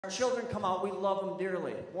Our children come out, we love them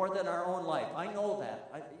dearly, more than our own life. I know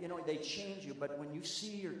that. They change you, but when you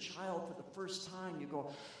see your child for the first time, you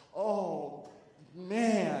go, oh,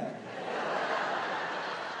 man.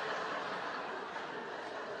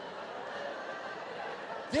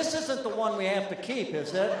 This isn't the one we have to keep,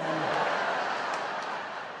 is it?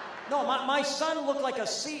 No, my son looked like a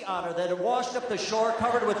sea otter that had washed up the shore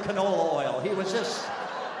covered with canola oil. He was just...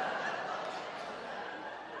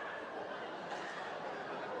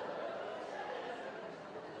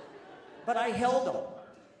 But I held him,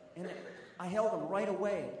 and I held him right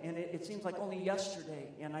away, and it seems like only yesterday,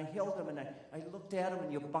 and I held him, and I looked at him,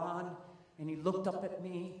 and you bond, and he looked up at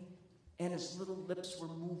me, and his little lips were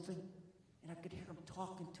moving, and I could hear him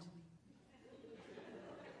talking to me.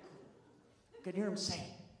 I could hear him say,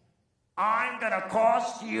 I'm going to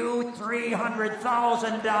cost you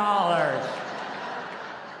 $300,000.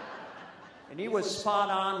 And he was spot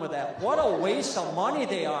on with that. What a waste of money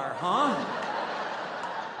they are, huh?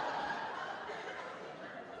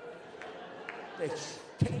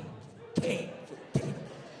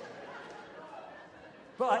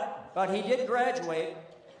 But he did graduate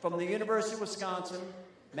from the University of Wisconsin,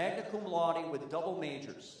 magna cum laude with double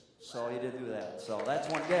majors. So he did do that. So that's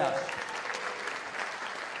one guess.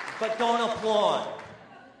 But don't applaud,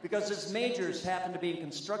 because his majors happen to be in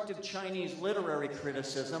constructive Chinese literary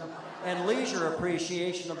criticism and leisure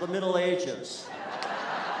appreciation of the Middle Ages.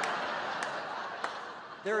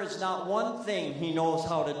 There is not one thing he knows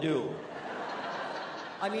how to do.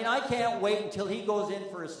 I mean, I can't wait until he goes in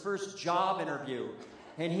for his first job interview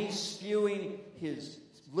and he's spewing his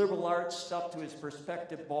liberal arts stuff to his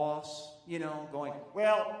prospective boss, going,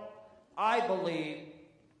 well, I believe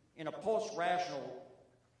in a post-rational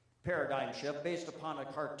paradigm shift based upon a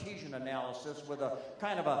Cartesian analysis with a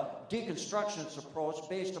kind of a deconstructionist approach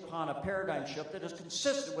based upon a paradigm shift that is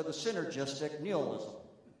consistent with a synergistic nihilism.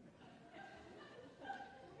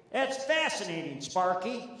 That's fascinating,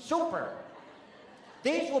 Sparky. Super.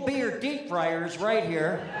 These will be your deep fryers right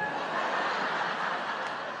here.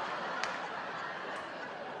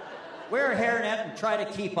 Wear a hairnet and try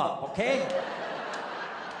to keep up, okay?